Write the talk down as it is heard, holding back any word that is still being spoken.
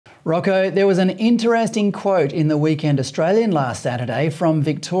Rocco, there was an interesting quote in the Weekend Australian last Saturday from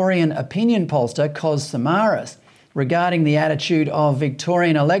Victorian opinion pollster Cos Samaras regarding the attitude of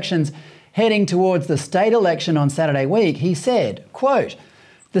Victorian elections heading towards the state election on Saturday week. He said, quote,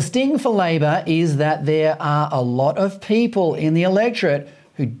 "The sting for Labor is that there are a lot of people in the electorate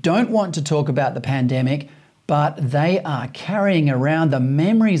who don't want to talk about the pandemic, but they are carrying around the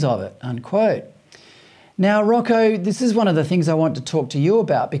memories of it," unquote. Now, Rocco, this is one of the things I want to talk to you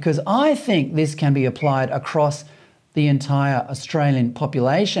about because I think this can be applied across the entire Australian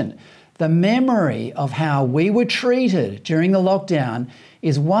population. The memory of how we were treated during the lockdown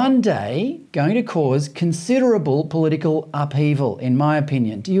is one day going to cause considerable political upheaval, in my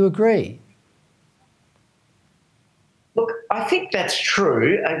opinion. Do you agree? Look, I think that's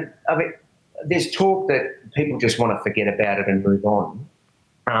true. I mean, there's talk that people just want to forget about it and move on.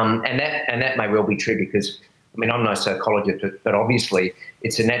 And that may well be true because, I mean, I'm no psychologist, but obviously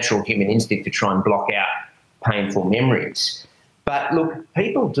it's a natural human instinct to try and block out painful memories. But look,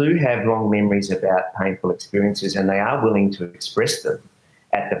 people do have long memories about painful experiences and they are willing to express them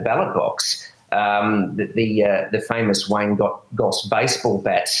at the ballot box. The famous Wayne Goss baseball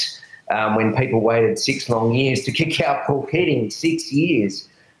bats, when people waited 6 long years to kick out Paul Keating, 6 years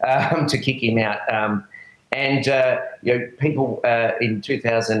to kick him out. People in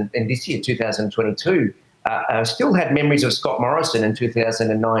this year, 2022, still had memories of Scott Morrison in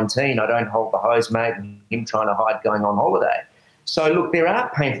 2019. I don't hold the hose, mate, and him trying to hide going on holiday. So, look, there are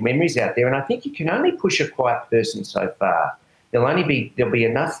painful memories out there, and I think you can only push a quiet person so far. There'll be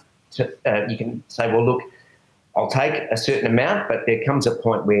enough to you can say, well, look, I'll take a certain amount, but there comes a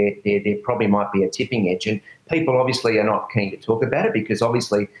point where there probably might be a tipping edge, and people obviously are not keen to talk about it because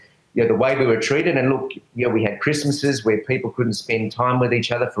obviously, the way we were treated, and look, we had Christmases where people couldn't spend time with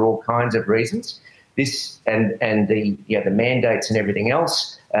each other for all kinds of reasons. This and the mandates and everything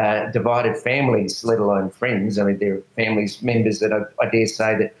else divided families, let alone friends. I mean, there are families members that I dare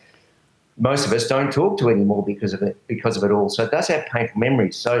say that most of us don't talk to anymore because of it all. So it does have painful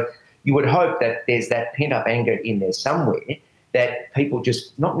memories. So you would hope that there's that pent-up anger in there somewhere that people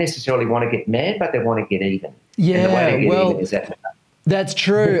just not necessarily want to get mad, but they want to get even. Yeah, and the way to get even is that. That's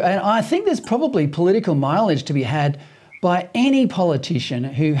true. And I think there's probably political mileage to be had by any politician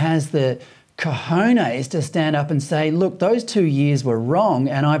who has the cojones to stand up and say, look, those 2 years were wrong,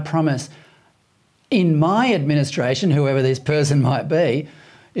 and I promise in my administration, whoever this person might be,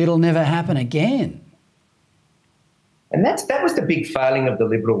 it'll never happen again. And that was the big failing of the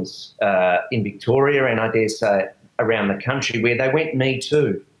Liberals in Victoria and I dare say around the country, where they went me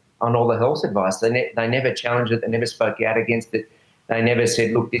too on all the health advice. They never challenged it. They never spoke out against it. They never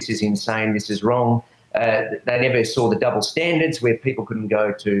said, look, this is insane, this is wrong. They never saw the double standards where people couldn't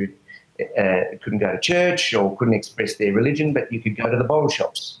go to church or couldn't express their religion, but you could go to the bottle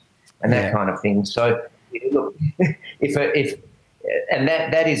shops and that kind of thing. So, look, that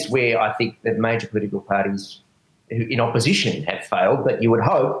is where I think the major political parties in opposition have failed, but you would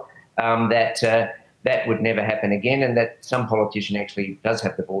hope that would never happen again and that some politician actually does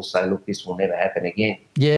have the balls to say, look, this will never happen again. Yeah.